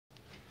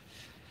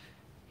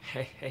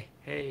Hey, hey,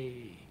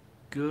 hey.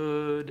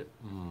 Good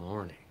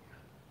morning.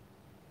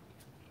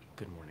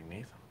 Good morning,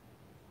 Nathan.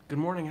 Good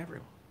morning,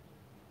 everyone.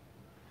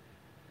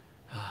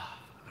 All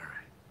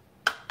right.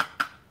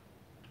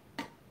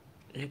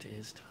 It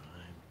is time.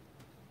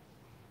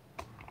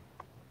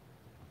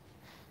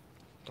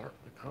 Dark,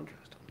 the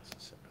contrast on this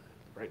is set. The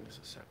brightness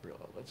is set real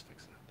low. Let's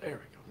fix that.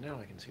 There we go. Now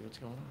I can see what's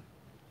going on.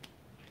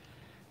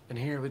 And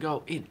here we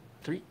go. In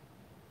 3,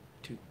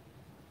 2, 1.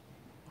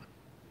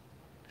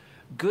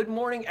 Good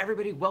morning,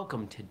 everybody.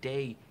 Welcome.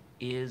 Today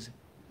is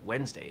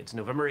Wednesday. It's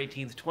November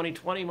 18th,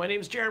 2020. My name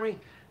is Jeremy,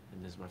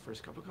 and this is my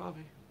first cup of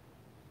coffee.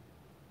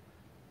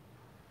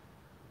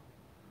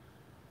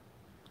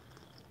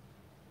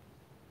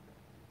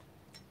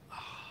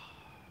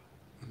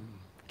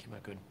 Came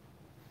out good.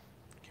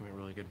 Came out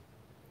really good.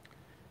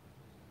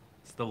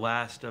 It's the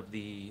last of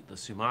the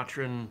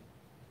Sumatran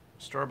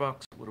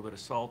Starbucks, a little bit of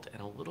salt,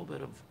 and a little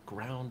bit of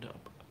ground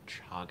up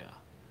chaga.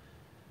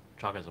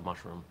 Chaga is a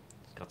mushroom.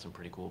 It's got some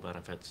pretty cool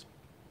benefits.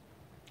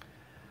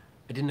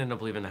 I didn't end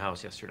up leaving the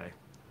house yesterday.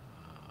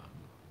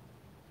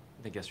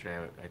 I think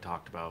yesterday I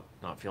talked about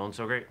not feeling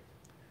so great.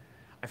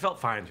 I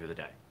felt fine through the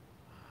day.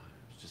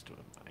 It was just,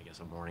 I guess,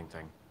 a morning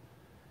thing.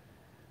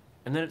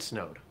 And then it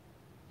snowed,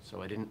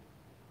 so I didn't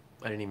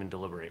even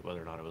deliberate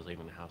whether or not I was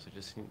leaving the house. I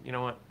just, you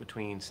know what,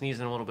 between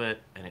sneezing a little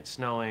bit and it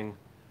snowing,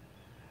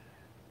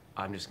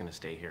 I'm just gonna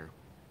stay here.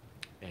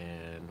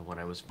 And when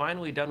I was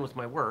finally done with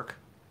my work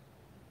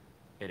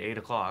at 8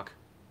 o'clock,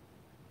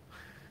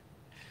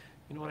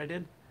 you know what I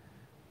did?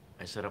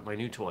 I set up my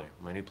new toy,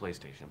 my new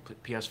PlayStation,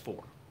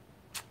 PS4,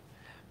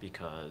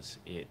 because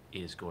it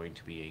is going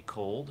to be a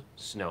cold,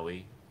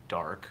 snowy,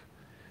 dark,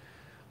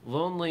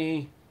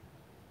 lonely,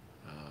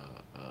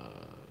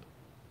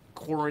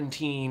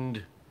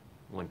 quarantined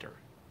winter,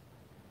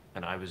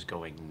 and I was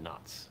going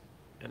nuts,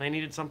 and I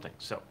needed something.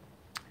 So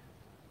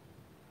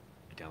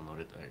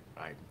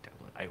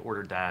I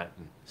ordered that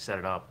and set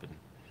it up and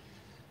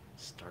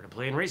started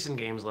playing racing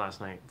games last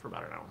night for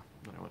about an hour.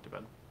 Then I went to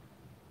bed.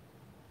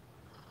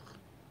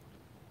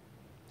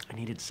 I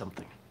needed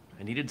something.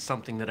 I needed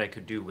something that I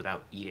could do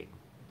without eating,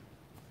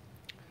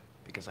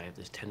 because I have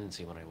this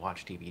tendency when I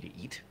watch TV to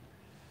eat,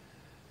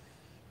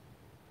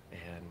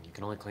 and you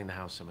can only clean the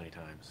house so many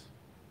times.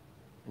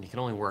 And you can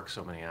only work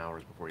so many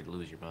hours before you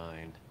lose your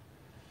mind.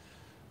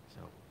 So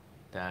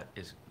that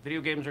is,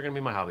 video games are gonna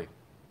be my hobby.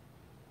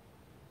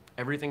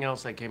 Everything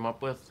else I came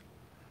up with,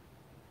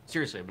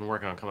 seriously, I've been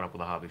working on coming up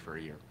with a hobby for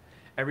a year.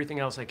 Everything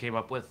else I came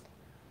up with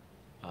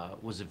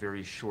was a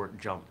very short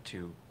jump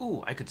to,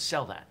 ooh, I could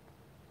sell that.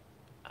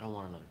 I don't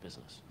want another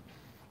business.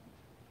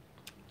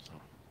 So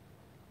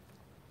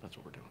that's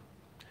what we're doing.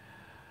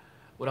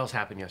 What else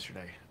happened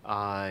yesterday?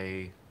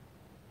 I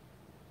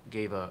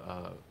gave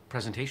a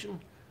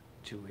presentation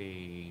to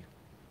a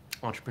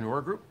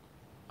entrepreneur group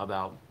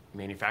about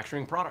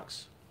manufacturing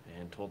products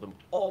and told them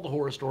all the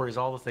horror stories,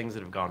 all the things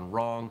that have gone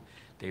wrong.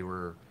 They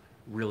were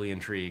really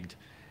intrigued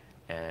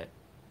at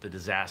the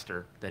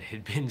disaster that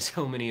had been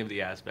so many of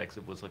the aspects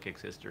of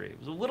Whistlekick's history. It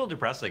was a little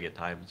depressing at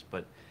times,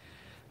 but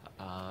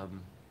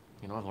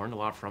you know, I've learned a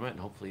lot from it, and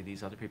hopefully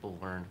these other people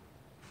learn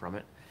from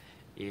it.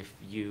 If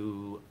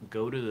you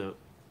go to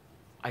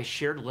I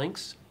shared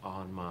links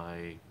on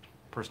my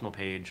personal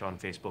page on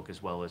Facebook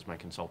as well as my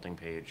consulting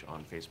page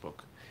on Facebook.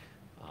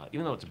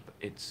 Even though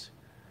it's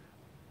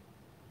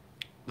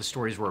the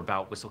stories were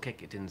about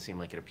Whistlekick, it didn't seem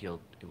like it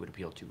would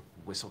appeal to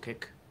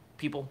Whistlekick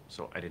people,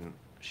 so I didn't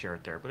share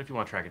it there. But if you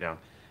want to track it down,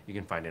 you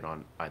can find it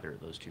on either of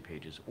those two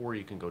pages, or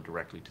you can go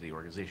directly to the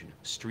organization,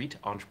 Street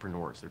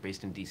Entrepreneurs. They're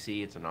based in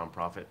DC. It's a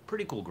nonprofit,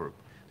 pretty cool group.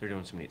 They're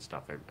doing some neat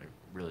stuff. I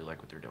really like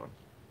what they're doing.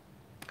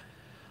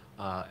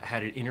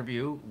 Had an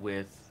interview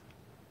with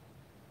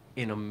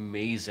an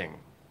amazing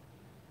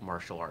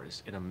martial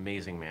artist, an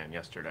amazing man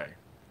yesterday.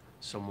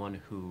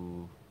 Someone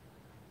who,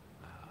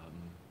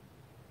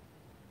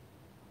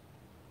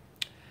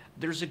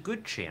 there's a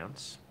good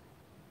chance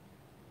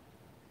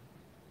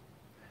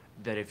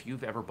that if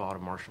you've ever bought a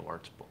martial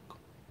arts book,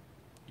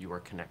 you are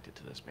connected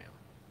to this man.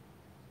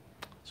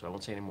 So I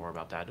won't say any more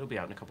about that. It'll be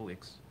out in a couple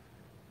weeks.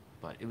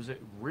 But it was a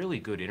really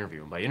good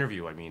interview. And by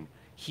interview, I mean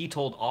he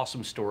told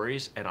awesome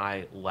stories, and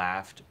I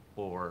laughed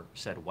or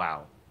said,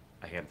 wow,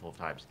 a handful of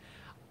times.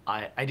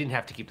 I didn't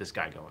have to keep this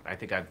guy going. I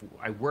think I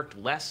worked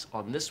less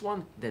on this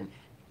one than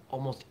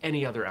almost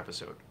any other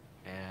episode.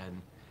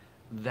 And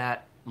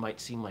that might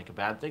seem like a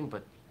bad thing,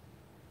 but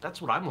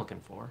that's what I'm looking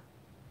for.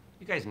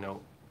 You guys know,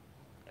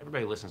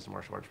 everybody who listens to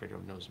Martial Arts Radio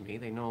knows me.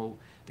 They know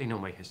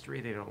my history.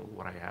 They know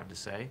what I have to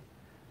say.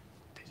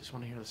 They just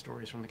want to hear the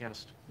stories from the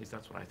guest. At least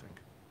that's what I think.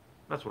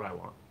 That's what I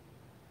want.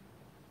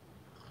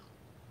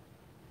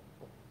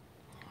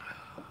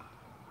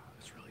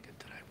 It's really good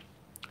today.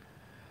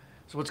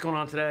 So what's going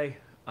on today?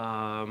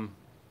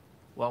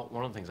 Well,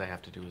 one of the things I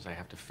have to do is I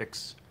have to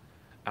fix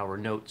our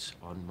notes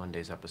on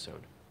Monday's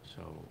episode.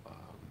 So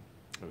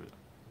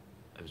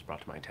it was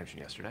brought to my attention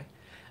yesterday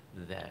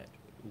that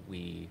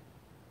we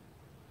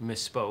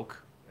misspoke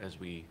as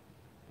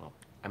well,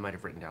 I might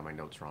have written down my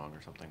notes wrong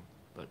or something,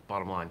 but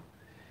bottom line,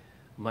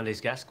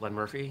 Monday's guest, Glenn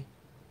Murphy,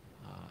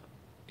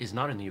 is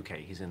not in the UK.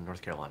 He's in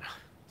North Carolina.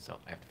 So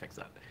I have to fix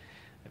that.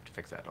 I have to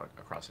fix that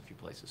across a few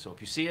places. So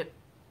if you see it,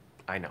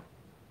 I know.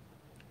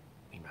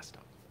 He messed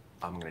up.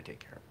 I'm going to take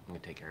care of it. I'm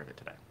going to take care of it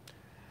today.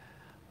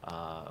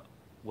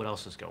 What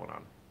else is going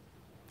on?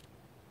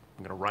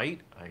 I'm going to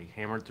write. I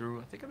hammered through,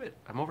 I think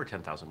I'm over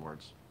 10,000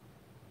 words.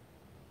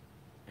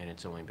 And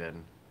it's only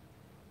been,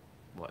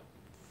 what,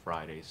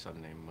 Friday,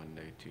 Sunday,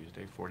 Monday,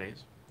 Tuesday, 4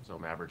 days. So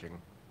I'm averaging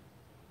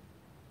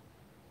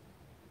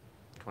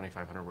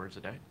 2,500 words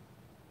a day.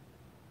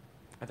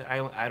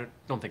 I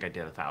don't think I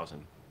did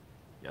 1,000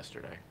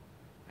 yesterday.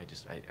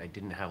 I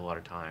didn't have a lot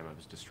of time. I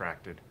was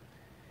distracted.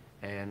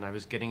 And I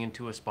was getting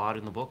into a spot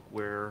in the book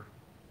where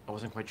I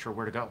wasn't quite sure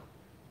where to go.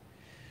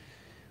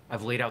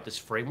 I've laid out this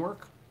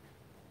framework,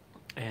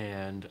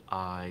 and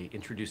I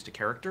introduced a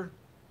character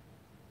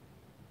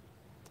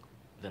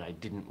that I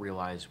didn't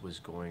realize was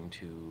going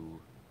to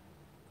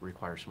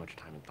require so much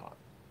time and thought.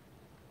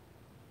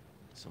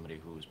 Somebody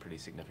who was pretty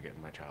significant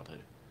in my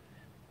childhood.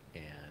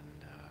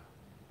 And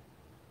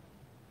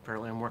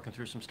apparently I'm working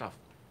through some stuff.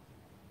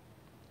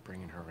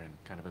 Bringing her in,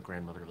 kind of a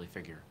grandmotherly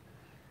figure.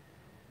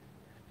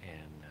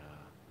 And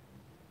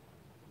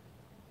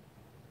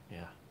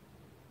yeah.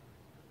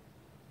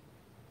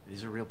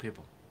 These are real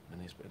people in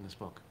this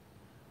book.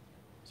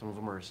 Some of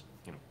them are,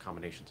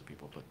 combinations of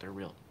people, but they're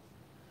real.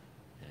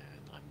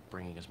 And I'm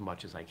bringing as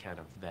much as I can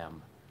of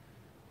them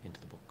into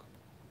the book.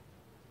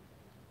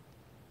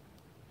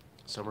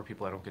 Some are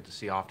people I don't get to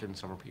see often.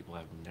 Some are people I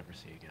will never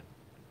see again.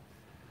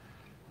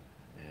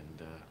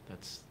 And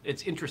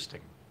it's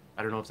interesting.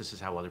 I don't know if this is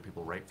how other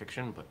people write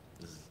fiction, but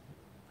this is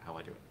how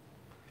I do it,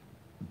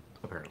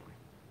 apparently.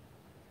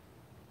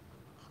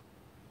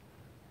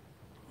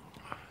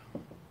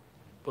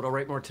 But I'll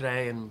write more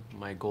today, and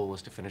my goal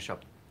was to finish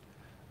up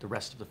the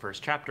rest of the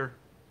first chapter,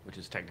 which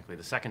is technically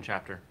the second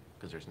chapter,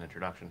 because there's an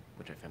introduction,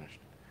 which I finished.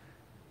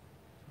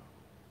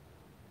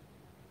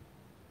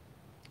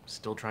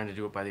 Still trying to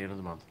do it by the end of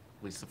the month,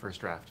 at least the first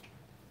draft.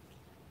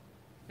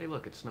 Hey,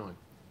 look, it's snowing.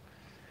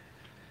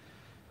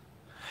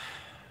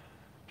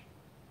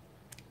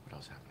 What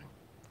else happening?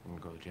 I'm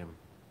gonna go to the gym.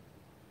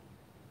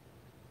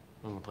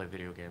 I'm gonna play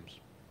video games.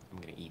 I'm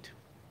gonna eat.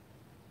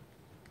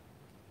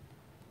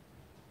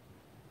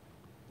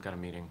 Got a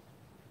meeting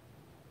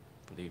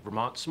for the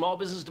Vermont Small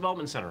Business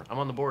Development Center. I'm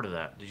on the board of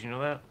that. Did you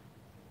know that?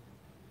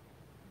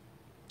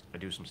 I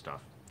do some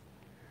stuff.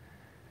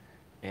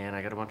 And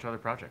I got a bunch of other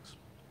projects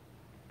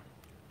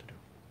to do.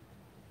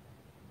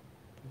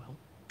 Well,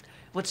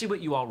 let's see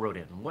what you all wrote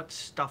in. What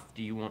stuff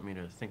do you want me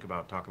to think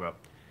about, talk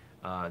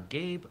about?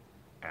 Gabe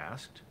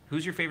asked,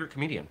 who's your favorite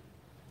comedian?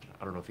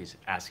 I don't know if he's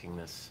asking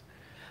this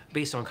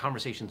based on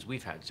conversations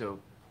we've had. So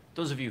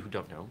those of you who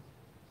don't know,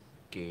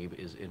 Gabe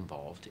is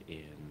involved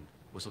in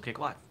Whistlekick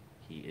Live.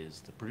 He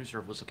is the producer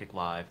of Whistlekick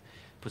Live,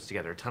 puts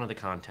together a ton of the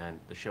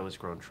content. The show has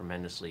grown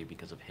tremendously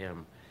because of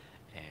him,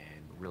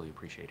 and really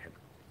appreciate him.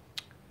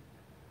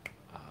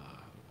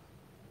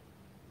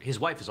 His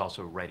wife is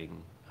also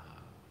rewriting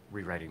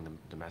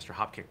the Master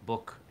Hopkick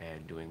book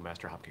and doing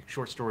Master Hopkick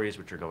short stories,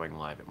 which are going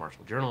live at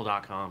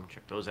MarshallJournal.com.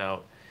 Check those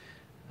out.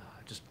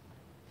 Just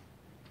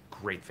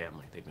great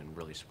family. They've been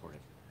really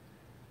supportive.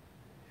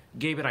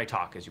 Gabe and I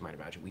talk, as you might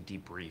imagine. We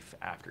debrief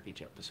after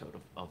each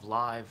episode of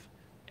Live,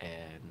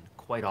 and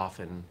quite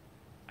often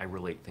I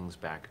relate things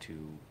back to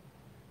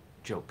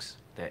jokes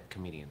that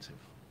comedians have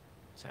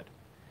said.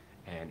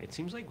 And it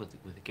seems like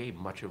with Gabe,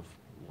 much of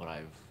what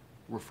I've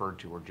referred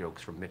to are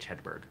jokes from Mitch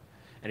Hedberg.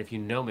 And if you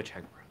know Mitch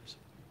Hedberg,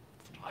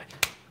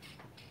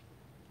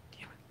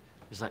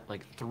 there's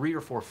like 3 or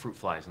 4 fruit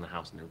flies in the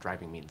house, and they're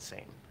driving me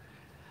insane.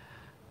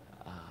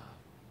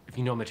 If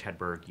you know Mitch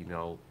Hedberg, you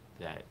know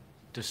that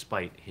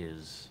despite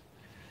his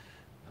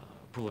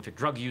prolific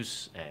drug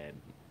use and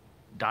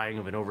dying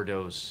of an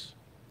overdose,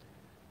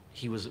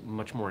 he was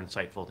much more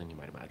insightful than you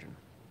might imagine.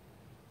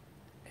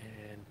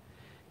 And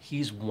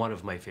he's one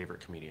of my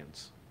favorite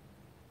comedians.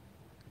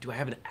 Do I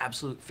have an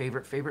absolute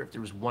favorite? If there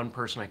was one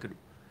person I could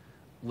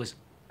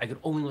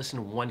only listen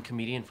to one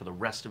comedian for the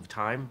rest of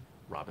time,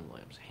 Robin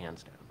Williams,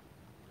 hands down.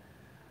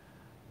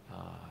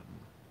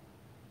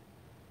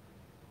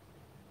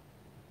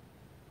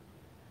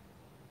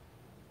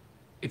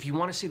 If you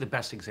want to see the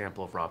best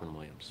example of Robin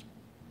Williams,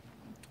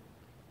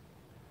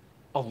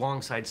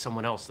 alongside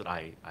someone else that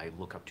I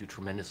look up to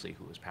tremendously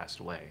who has passed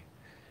away,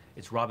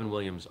 it's Robin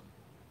Williams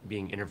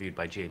being interviewed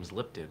by James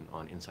Lipton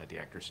on Inside the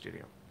Actors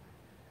Studio.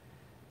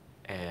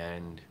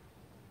 And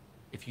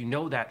if you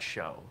know that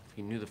show, if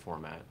you knew the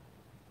format,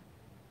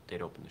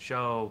 they'd open the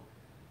show,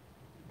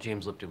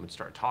 James Lipton would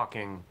start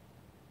talking,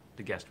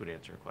 the guest would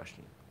answer a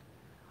question.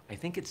 I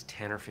think it's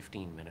 10 or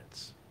 15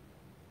 minutes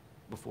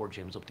before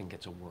James Lipton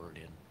gets a word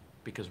in,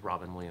 because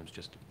Robin Williams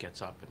just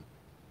gets up and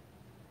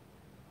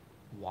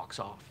walks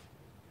off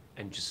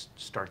and just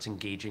starts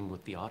engaging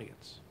with the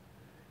audience.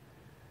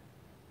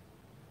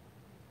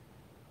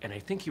 And I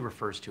think he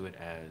refers to it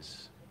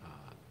as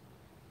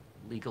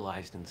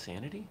legalized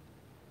insanity,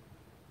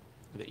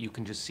 that you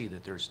can just see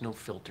that there's no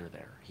filter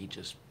there. He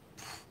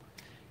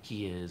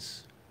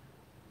is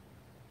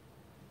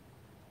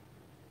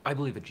I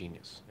believe a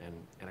genius,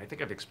 and I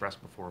think I've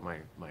expressed before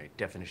my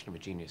definition of a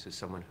genius is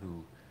someone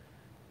who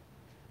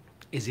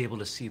is able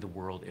to see the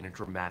world in a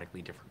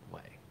dramatically different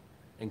way.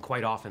 And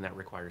quite often that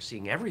requires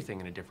seeing everything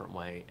in a different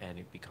way, and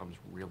it becomes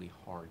really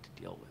hard to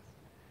deal with.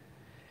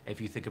 If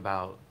you think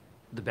about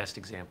the best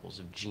examples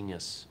of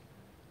genius,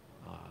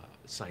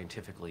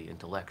 scientifically,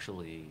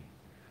 intellectually,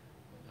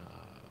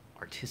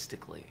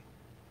 artistically,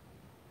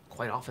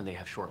 quite often they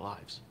have short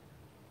lives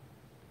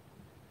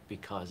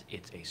because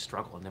it's a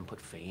struggle, and then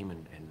put fame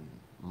and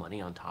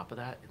money on top of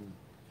that, and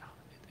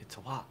it's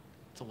a lot.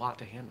 It's a lot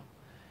to handle.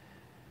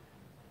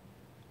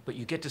 But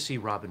you get to see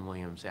Robin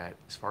Williams at,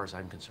 as far as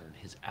I'm concerned,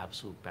 his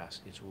absolute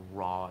best. It's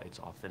raw, it's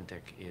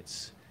authentic,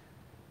 it's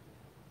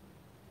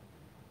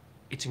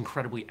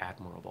incredibly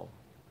admirable.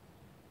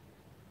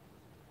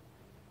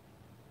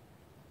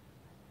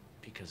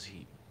 Because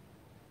he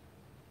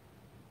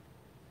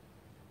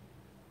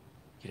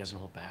doesn't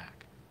hold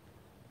back.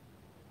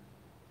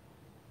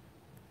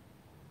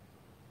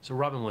 So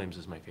Robin Williams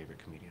is my favorite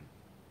comedian.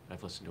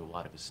 I've listened to a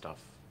lot of his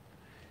stuff.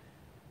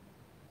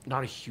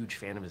 Not a huge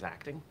fan of his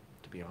acting,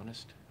 to be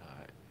honest.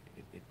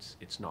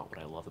 It's not what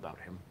I love about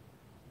him.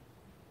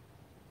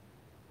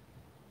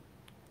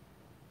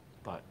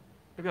 But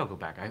maybe I'll go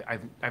back.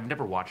 I've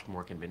never watched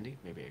Mork and Mindy.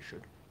 Maybe I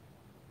should.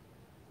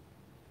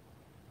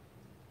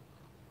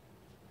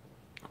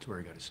 That's where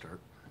I got to start.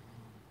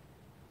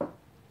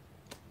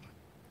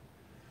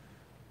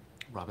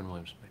 Robin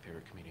Williams, my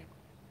favorite comedian.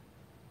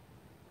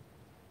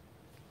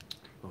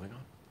 Moving on.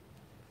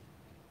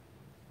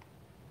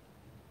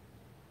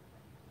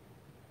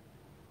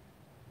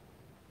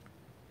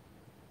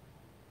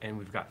 And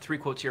we've got 3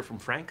 quotes here from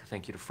Frank.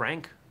 Thank you to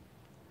Frank.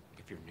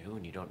 If you're new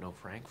and you don't know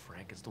Frank,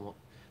 Frank is the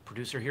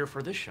producer here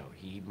for this show.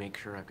 He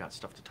makes sure I've got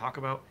stuff to talk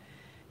about.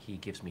 He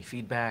gives me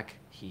feedback.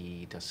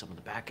 He does some of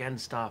the back end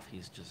stuff.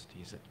 He's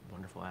a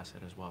wonderful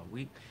asset as well.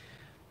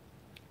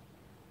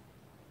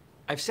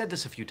 I've said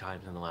this a few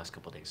times in the last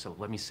couple of days, so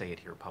let me say it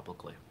here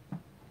publicly.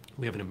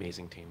 We have an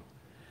amazing team.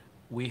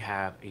 We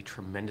have a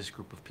tremendous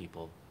group of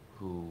people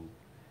who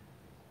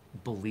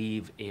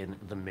believe in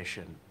the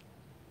mission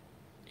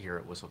here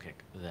at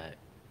Whistlekick, that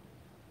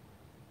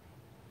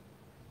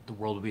the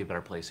world would be a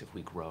better place if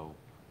we grow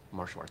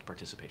martial arts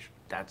participation.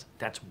 That's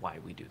why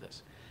we do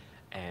this.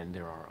 And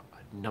there are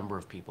a number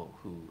of people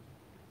who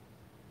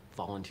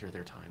volunteer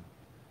their time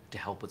to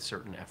help with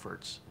certain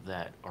efforts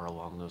that are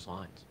along those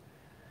lines.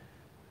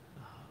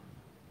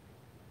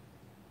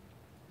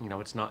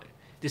 It's not,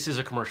 this is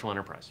a commercial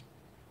enterprise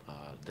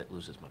that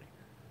loses money.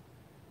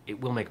 It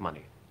will make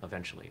money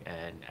eventually,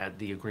 and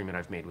the agreement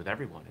I've made with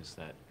everyone is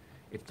that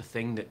if the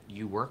thing that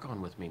you work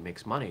on with me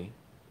makes money,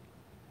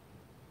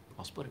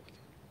 I'll split it with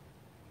you.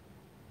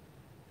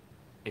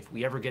 If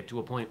we ever get to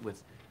a point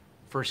with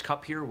First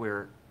Cup here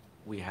where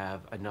we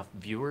have enough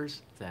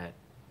viewers that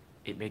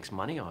it makes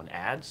money on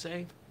ads,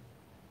 say,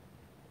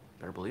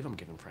 better believe I'm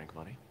giving Frank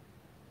money.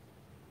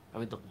 I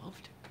would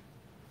love to.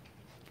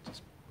 It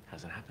just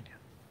hasn't happened yet.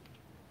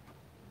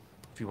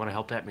 If you want to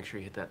help that, make sure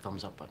you hit that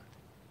thumbs up button.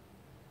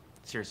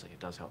 Seriously, it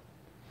does help.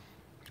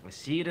 I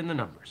see it in the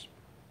numbers.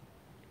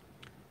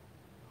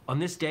 On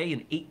this day in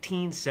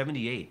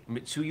 1878,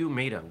 Mitsuyo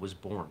Maeda was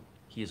born.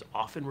 He is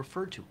often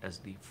referred to as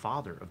the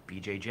father of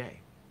BJJ.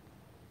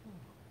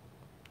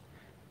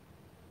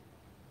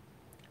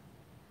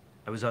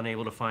 I was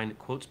unable to find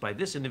quotes by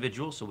this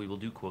individual, so we will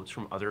do quotes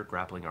from other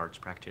grappling arts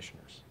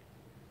practitioners.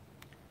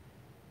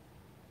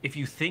 If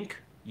you think,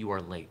 you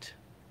are late.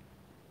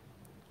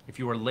 If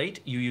you are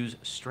late, you use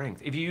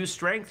strength. If you use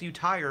strength, you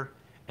tire.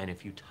 And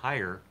if you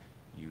tire,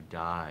 you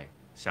die.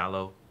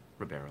 Salo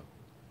Ribeiro.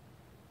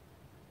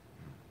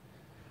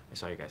 I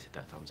saw you guys hit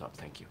that thumbs up.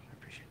 Thank you. I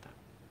appreciate that.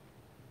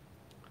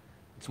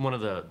 It's one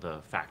of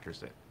the factors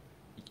that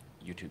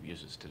YouTube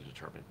uses to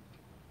determine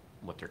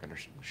what they're going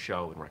to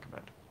show and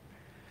recommend.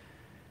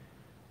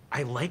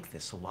 I like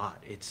this a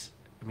lot. It's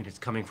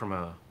coming from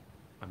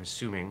I'm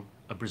assuming,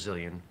 a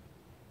Brazilian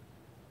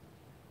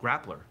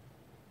grappler,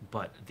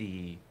 but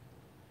the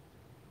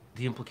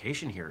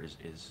implication here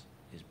is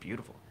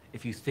beautiful.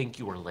 If you think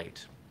you are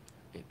late,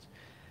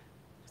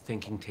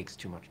 thinking takes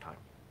too much time.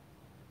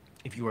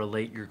 If you are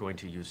late, you're going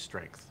to use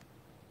strength.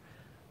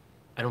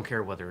 I don't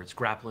care whether it's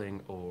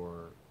grappling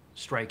or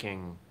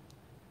striking.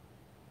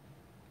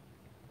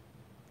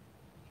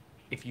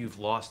 If you've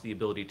lost the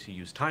ability to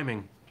use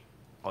timing,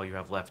 all you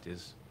have left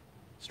is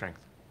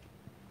strength.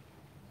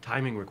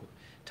 Timing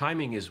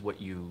is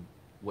what you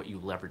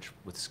leverage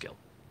with skill.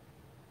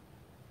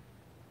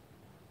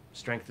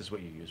 Strength is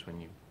what you use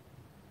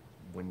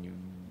when you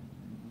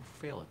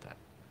fail at that.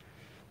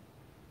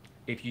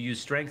 If you use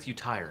strength, you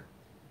tire.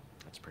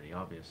 That's pretty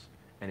obvious.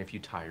 And if you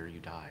tire, you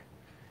die.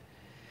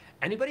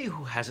 Anybody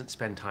who hasn't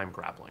spent time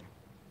grappling,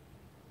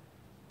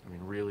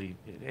 really,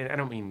 I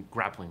don't mean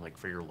grappling like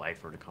for your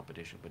life or in a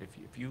competition, but if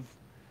you've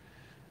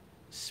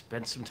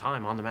spent some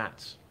time on the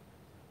mats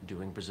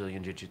doing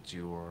Brazilian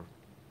Jiu-Jitsu or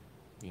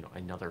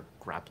another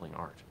grappling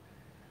art,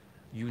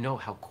 you know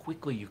how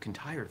quickly you can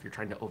tire if you're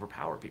trying to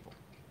overpower people.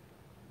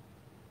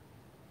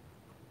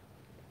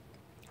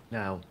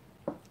 Now,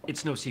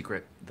 It's no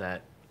secret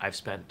that I've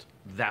spent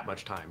that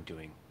much time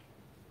doing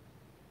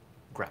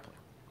grappling.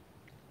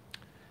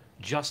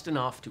 Just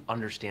enough to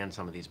understand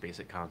some of these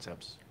basic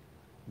concepts,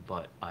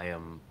 but I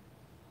am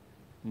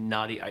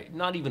not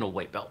even a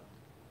white belt.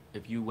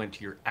 If you went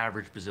to your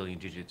average Brazilian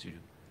Jiu-Jitsu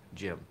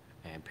gym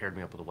and paired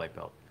me up with a white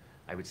belt,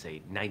 I would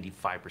say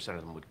 95%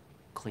 of them would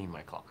clean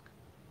my clock.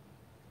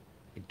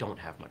 I don't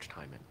have much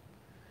time in.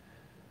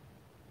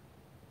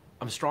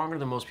 I'm stronger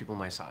than most people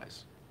my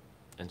size.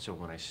 And so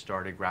when I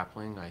started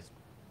grappling, I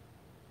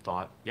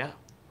thought, yeah,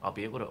 I'll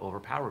be able to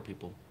overpower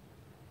people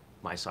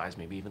my size,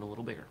 maybe even a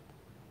little bigger.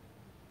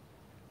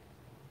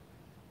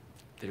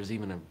 There's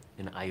even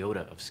an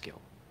iota of skill.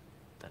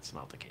 That's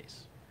not the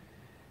case.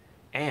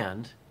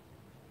 And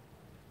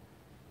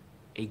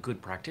a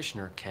good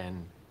practitioner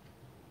can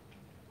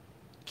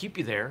keep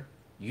you there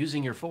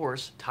using your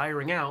force,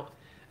 tiring out,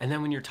 and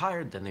then when you're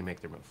tired, then they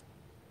make their move.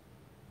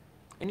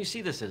 And you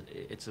see this as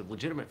it's a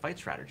legitimate fight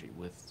strategy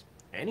with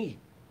any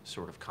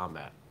sort of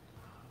combat.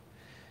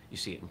 You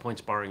see it in point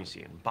sparring, you see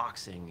it in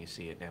boxing, you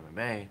see it in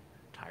MMA.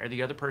 Tire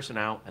the other person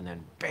out, and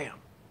then bam,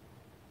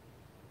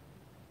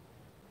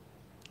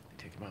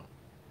 they take him out.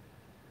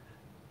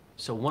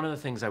 So one of the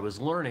things I was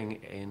learning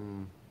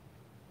in,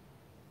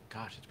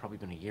 gosh, it's probably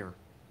been a year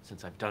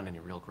since I've done any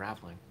real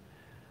grappling.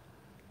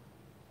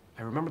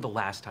 I remember the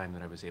last time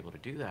that I was able to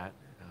do that,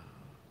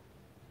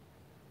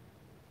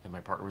 and my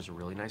partner was a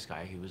really nice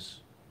guy. He was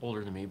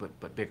older than me,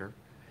 but bigger,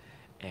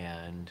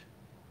 and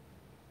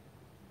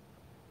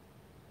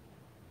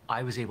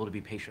I was able to be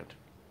patient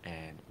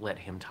and let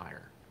him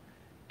tire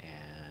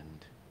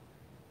and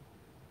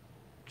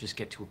just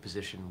get to a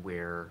position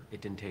where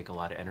it didn't take a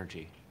lot of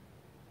energy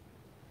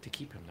to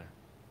keep him there.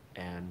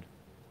 And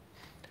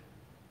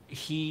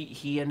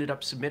he ended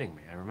up submitting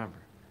me, I remember,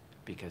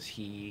 because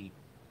he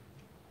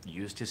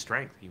used his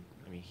strength.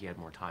 He had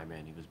more time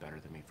in, he was better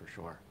than me for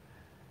sure.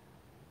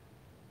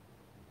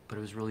 But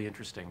it was really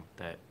interesting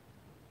that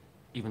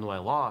even though I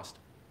lost,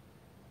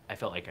 I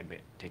felt like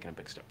I'd taken a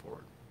big step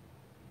forward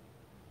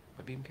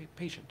by being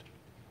patient.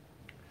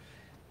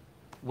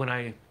 When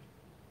I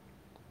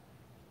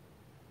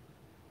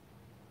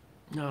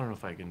don't know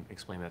if I can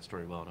explain that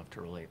story well enough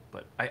to relate,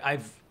 but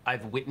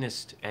I've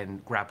witnessed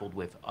and grappled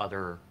with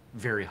other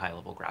very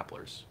high-level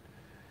grapplers.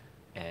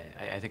 And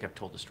I think I've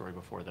told the story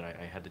before that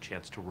I had the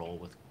chance to roll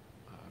with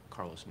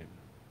Carlos Newton,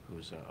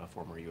 who's a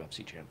former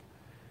UFC champ.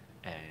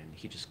 And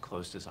he just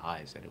closed his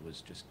eyes, and it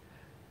was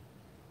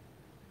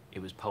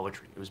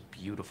poetry. It was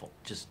beautiful.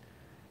 Just,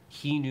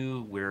 he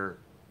knew where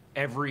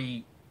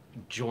every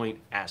joint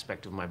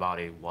aspect of my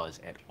body was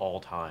at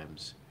all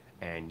times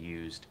and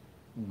used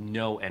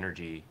no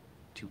energy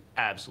to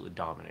absolutely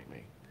dominate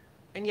me.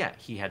 And yeah,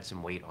 he had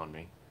some weight on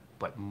me,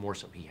 but more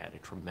so he had a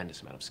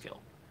tremendous amount of skill.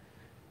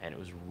 And it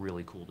was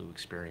really cool to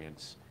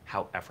experience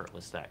how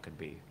effortless that could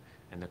be.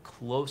 And the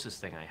closest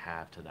thing I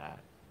have to that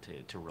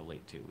to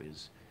relate to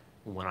is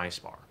when I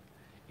spar.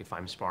 If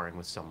I'm sparring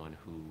with someone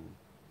who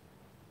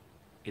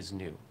is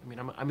new.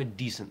 I'm a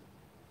decent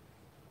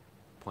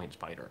points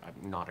fighter.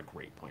 I'm not a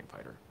great point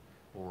fighter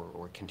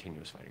or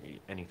continuous fighter,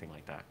 anything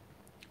like that.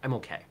 I'm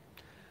okay.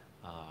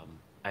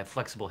 I have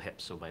flexible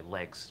hips, so my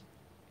legs,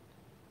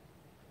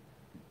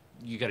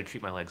 you got to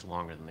treat my legs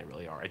longer than they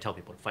really are. I tell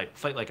people to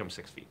fight like I'm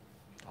 6 feet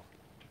tall.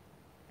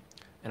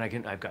 And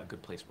I've got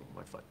good placement with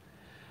my foot.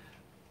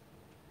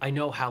 I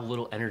know how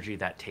little energy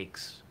that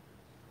takes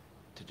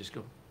to just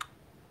go,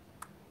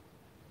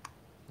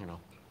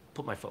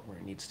 put my foot where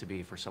it needs to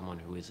be for someone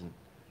who isn't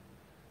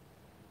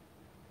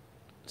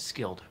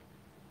skilled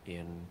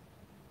in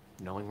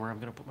knowing where I'm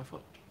going to put my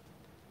foot.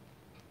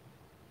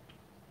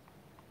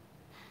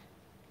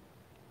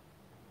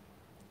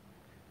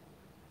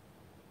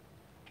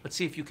 Let's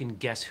see if you can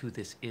guess who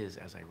this is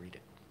as I read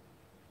it.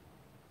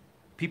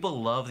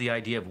 People love the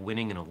idea of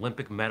winning an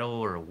Olympic medal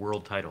or a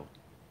world title,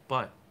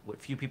 but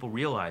what few people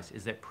realize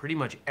is that pretty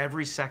much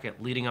every second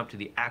leading up to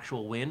the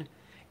actual win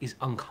is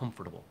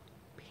uncomfortable,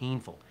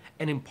 painful,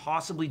 and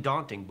impossibly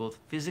daunting, both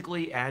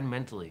physically and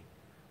mentally.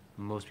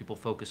 Most people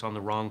focus on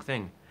the wrong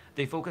thing.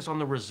 They focus on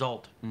the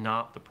result,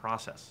 not the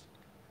process.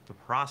 The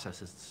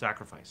process is the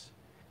sacrifice.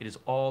 It is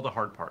all the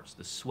hard parts,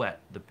 the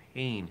sweat, the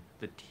pain,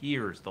 the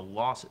tears, the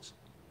losses.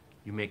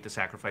 You make the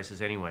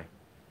sacrifices anyway.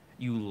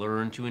 You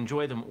learn to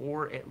enjoy them,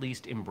 or at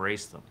least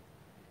embrace them.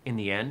 In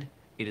the end,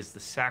 it is the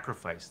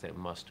sacrifice that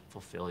must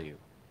fulfill you.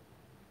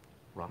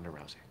 Ronda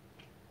Rousey.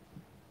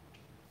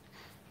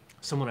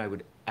 Someone I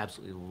would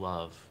absolutely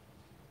love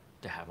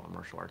to have on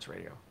Martial Arts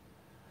Radio.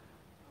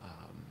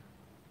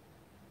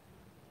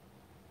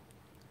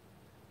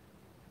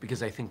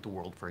 Because I think the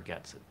world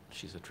forgets that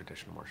she's a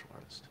traditional martial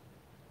artist.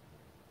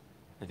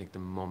 I think the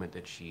moment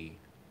that she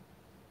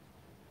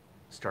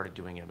started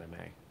doing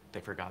MMA,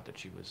 they forgot that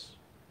she was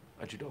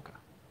a judoka,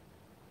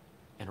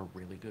 and a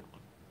really good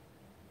one.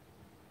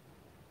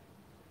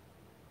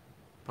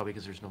 Probably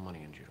because there's no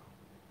money in judo,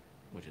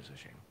 which is a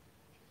shame.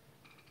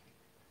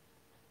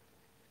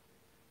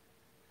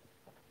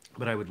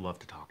 But I would love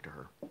to talk to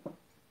her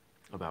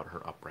about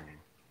her upbringing,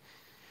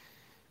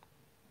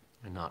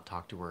 and not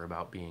talk to her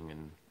about being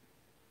in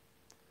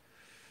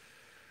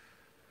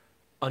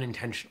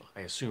unintentional,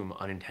 I assume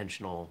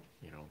unintentional,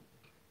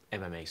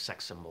 MMA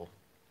sex symbol,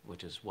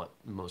 which is what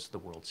most of the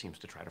world seems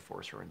to try to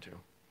force her into.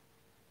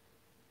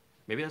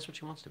 Maybe that's what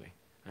she wants to be.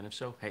 And if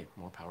so, hey,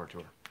 more power to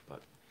her.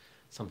 But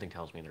something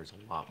tells me there's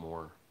a lot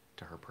more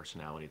to her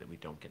personality that we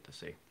don't get to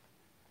see.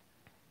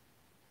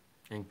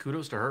 And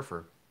kudos to her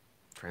for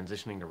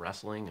transitioning to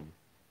wrestling and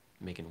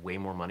making way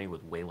more money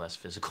with way less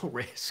physical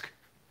risk.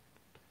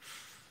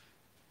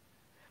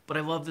 But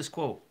I love this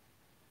quote.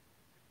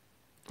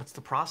 It's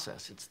the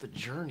process. It's the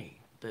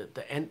journey.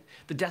 The end.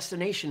 The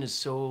destination is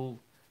so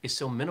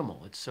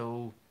minimal. It's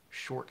so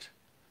short.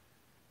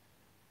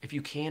 If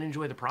you can't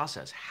enjoy the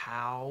process,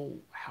 how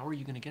are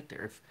you going to get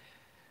there?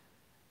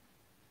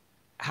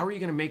 How are you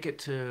going to make it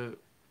to?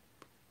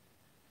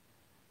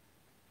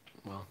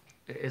 Well,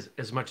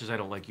 as much as I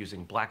don't like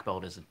using black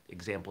belt as an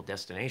example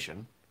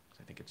destination,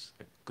 I think it's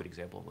a good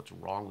example of what's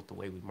wrong with the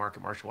way we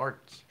market martial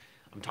arts.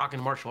 I'm talking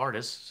to martial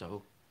artists,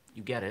 so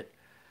you get it.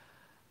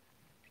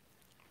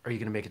 Are you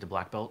going to make it to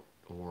black belt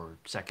or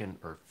second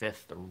or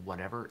fifth or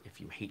whatever if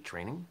you hate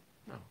training?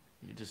 No,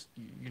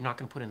 you're not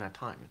going to put in that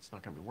time. It's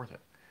not going to be worth it.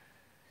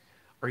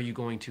 Are you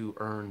going to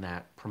earn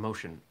that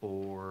promotion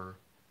or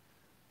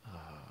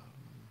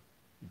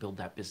build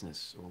that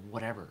business or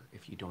whatever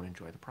if you don't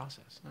enjoy the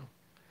process? No.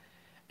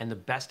 And the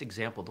best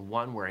example, the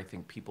one where I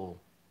think people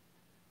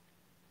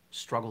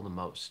struggle the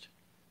most,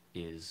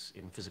 is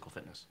in physical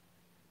fitness.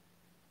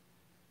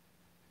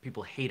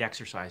 People hate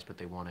exercise, but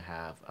they want to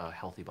have a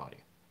healthy body.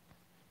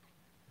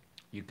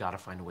 You got to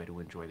find a way to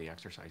enjoy the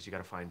exercise. You got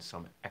to find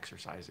some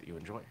exercise that you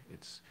enjoy.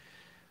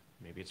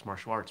 Maybe it's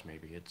martial arts,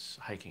 maybe it's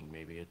hiking,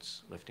 maybe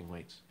it's lifting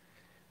weights.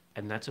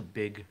 And that's a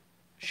big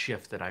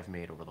shift that I've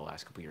made over the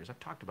last couple of years. I've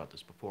talked about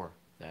this before,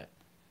 that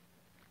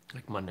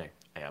like Monday,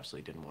 I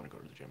absolutely didn't want to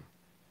go to the gym.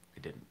 I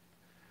didn't.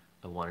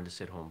 I wanted to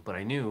sit home, but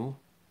I knew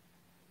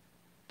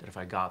that if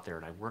I got there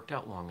and I worked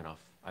out long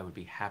enough, I would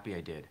be happy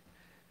I did,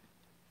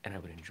 and I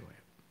would enjoy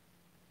it.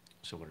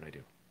 So what did I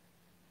do?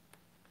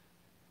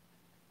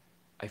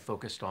 I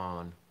focused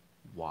on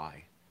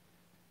why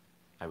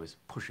I was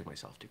pushing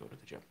myself to go to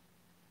the gym.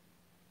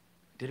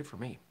 I did it for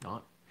me,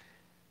 not...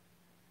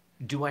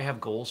 Do I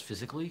have goals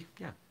physically?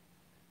 Yeah.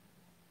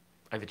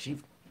 I've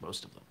achieved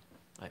most of them.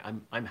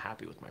 I'm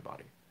happy with my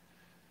body.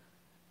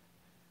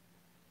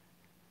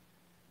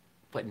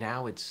 But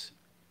now it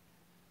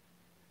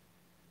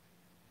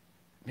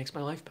makes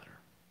my life better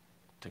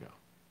to go.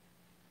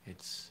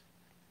 It's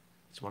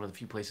one of the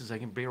few places I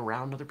can be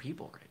around other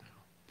people right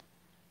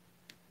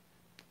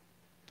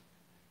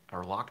now.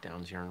 Our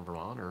lockdowns here in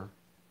Vermont are...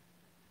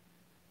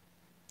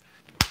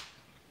 Damn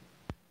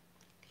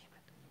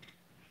it.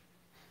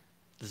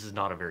 This is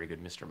not a very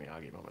good Mr.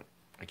 Miyagi moment.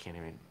 I can't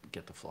even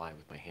get the fly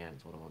with my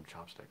hands, let alone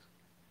chopsticks.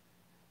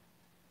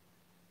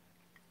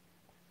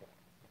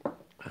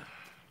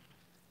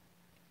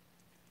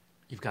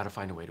 You've got to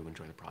find a way to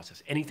enjoy the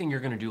process. Anything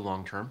you're going to do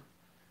long term,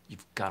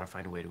 you've got to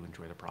find a way to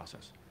enjoy the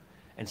process.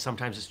 And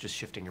sometimes it's just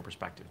shifting your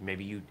perspective.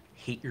 Maybe you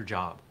hate your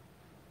job.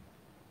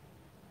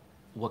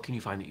 What can you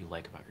find that you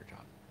like about your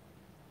job?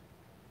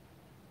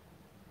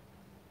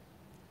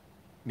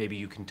 Maybe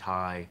you can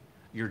tie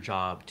your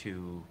job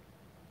to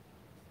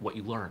what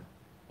you learn,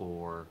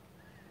 or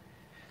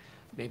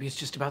maybe it's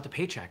just about the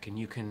paycheck and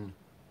you can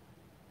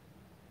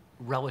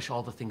relish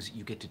all the things that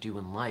you get to do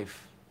in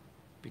life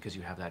because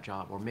you have that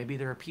job. Or maybe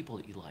there are people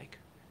that you like.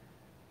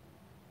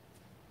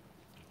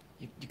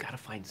 You got to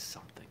find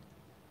something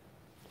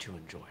to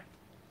enjoy.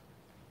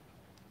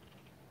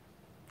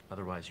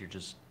 Otherwise, you're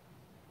just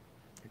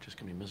going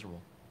to be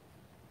miserable.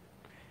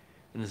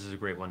 And this is a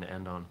great one to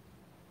end on.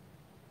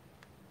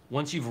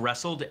 Once you've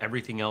wrestled,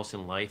 everything else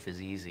in life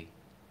is easy.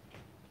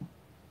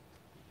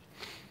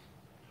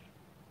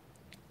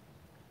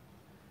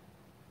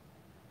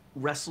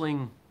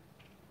 Wrestling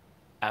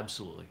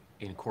absolutely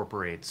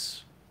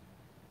incorporates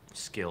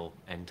skill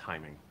and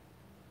timing,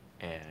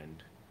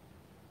 and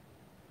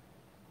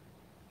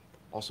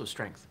also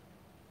strength.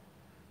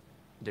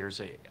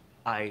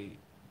 I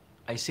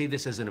say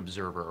this as an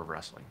observer of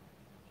wrestling,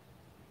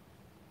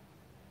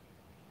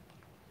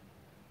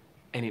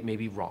 and it may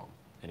be wrong.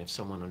 And if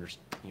someone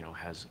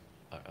has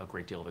a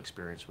great deal of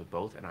experience with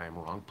both, and I am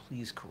wrong,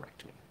 please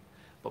correct me.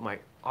 But my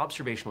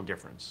observational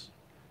difference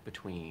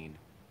between,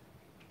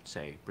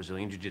 say,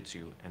 Brazilian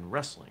Jiu-Jitsu and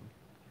wrestling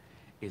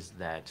is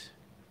that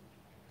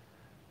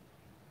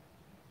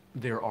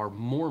there are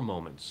more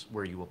moments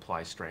where you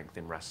apply strength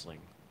in wrestling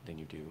than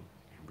you do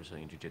in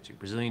Brazilian Jiu-Jitsu.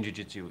 Brazilian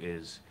Jiu-Jitsu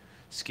is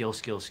skill,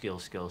 skill, skill,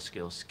 skill,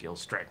 skill, skill,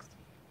 strength.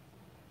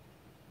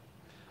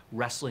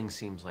 Wrestling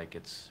seems like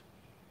it's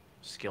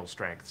skill,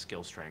 strength,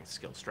 skill, strength,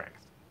 skill,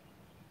 strength.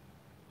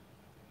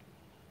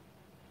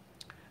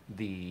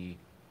 The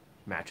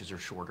matches are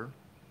shorter.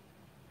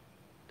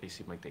 They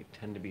seem like they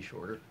tend to be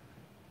shorter.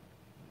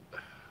 I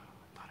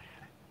thought I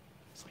had it.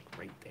 It's like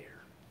right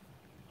there.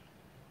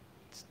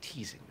 It's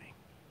teasing me.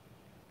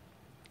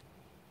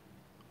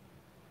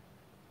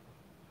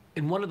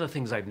 And one of the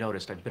things I've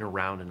noticed, I've been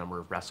around a number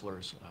of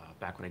wrestlers.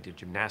 Back when I did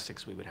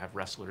gymnastics, we would have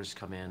wrestlers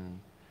come in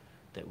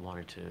that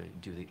wanted to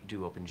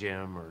do open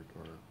gym or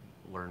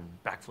learn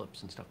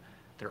backflips and stuff.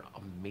 They're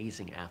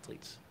amazing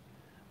athletes.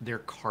 Their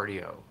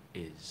cardio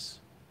is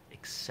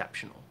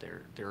exceptional.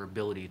 Their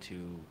ability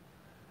to,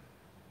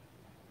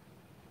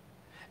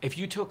 if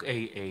you took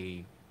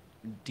a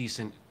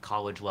decent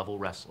college level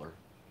wrestler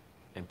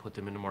and put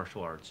them into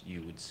martial arts,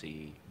 you would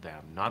see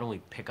them not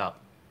only pick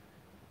up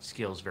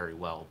skills very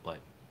well, but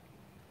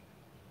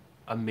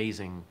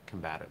amazing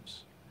combatives.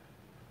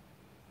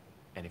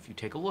 And if you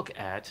take a look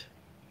at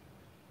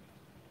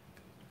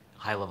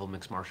high level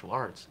mixed martial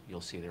arts,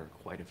 you'll see there are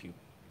quite a few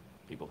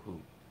people who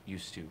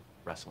used to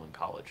wrestle in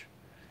college.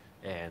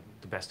 And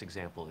the best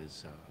example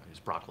is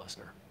Brock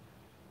Lesnar.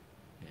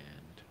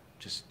 And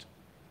just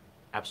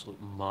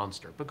absolute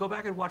monster. But go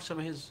back and watch some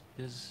of his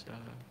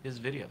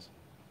videos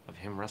of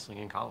him wrestling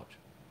in college.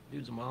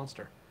 Dude's a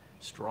monster.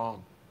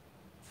 Strong.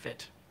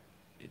 Fit.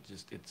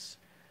 It's...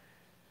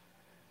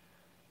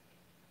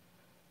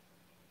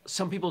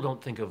 Some people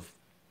don't think of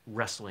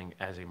wrestling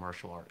as a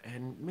martial art,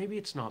 and maybe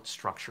it's not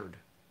structured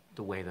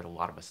the way that a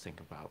lot of us think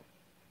about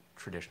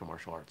traditional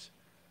martial arts.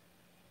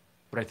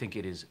 But I think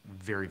it is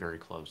very, very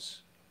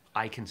close.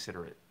 I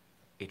consider it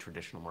a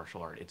traditional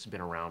martial art. It's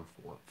been around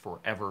for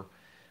forever.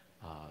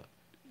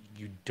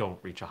 You don't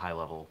reach a high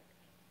level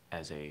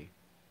as a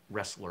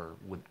wrestler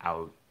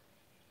without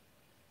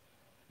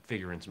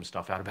figuring some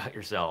stuff out about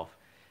yourself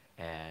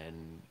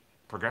and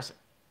progressing.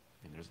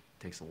 I mean, it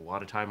takes a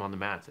lot of time on the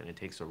mats, and it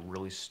takes a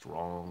really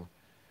strong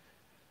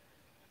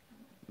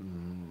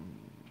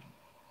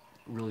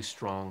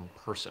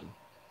person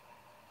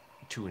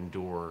to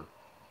endure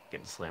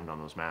getting slammed on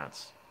those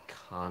mats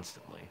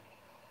constantly.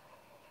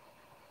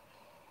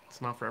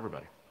 It's not for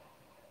everybody.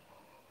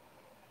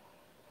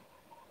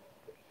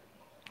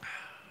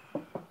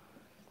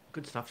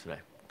 Good stuff today.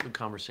 Good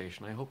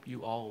conversation. I hope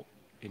you all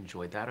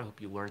enjoyed that. I hope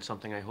you learned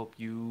something. I hope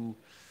I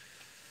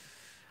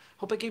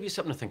gave you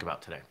something to think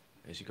about today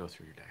as you go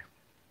through your day.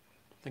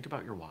 Think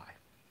about your why.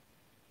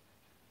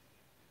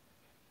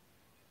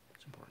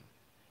 It's important.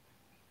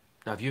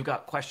 Now, if you've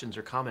got questions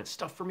or comments,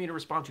 stuff for me to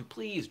respond to,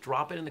 please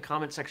drop it in the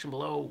comment section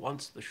below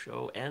once the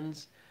show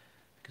ends,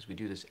 because we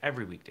do this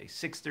every weekday,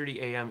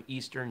 6:30 a.m.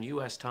 Eastern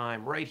U.S.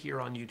 time, right here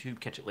on YouTube.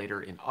 Catch it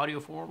later in audio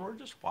form, or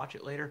just watch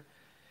it later.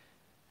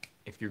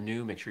 If you're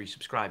new, make sure you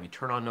subscribe. You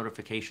turn on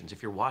notifications.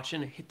 If you're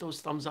watching, hit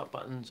those thumbs up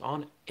buttons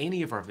on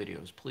any of our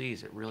videos,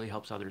 please. It really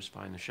helps others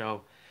find the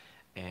show.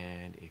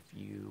 And if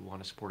you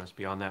want to support us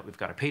beyond that, we've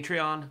got a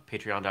Patreon,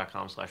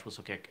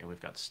 patreon.com/whistlekick, and we've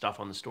got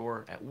stuff on the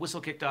store at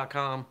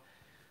whistlekick.com.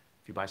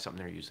 If you buy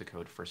something there, use the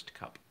code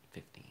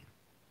FIRSTCUP15.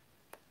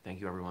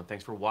 Thank you, everyone.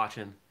 Thanks for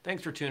watching.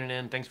 Thanks for tuning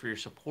in. Thanks for your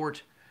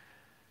support.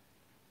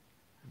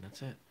 And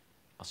that's it.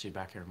 I'll see you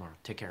back here tomorrow.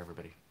 Take care,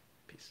 everybody.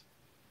 Peace.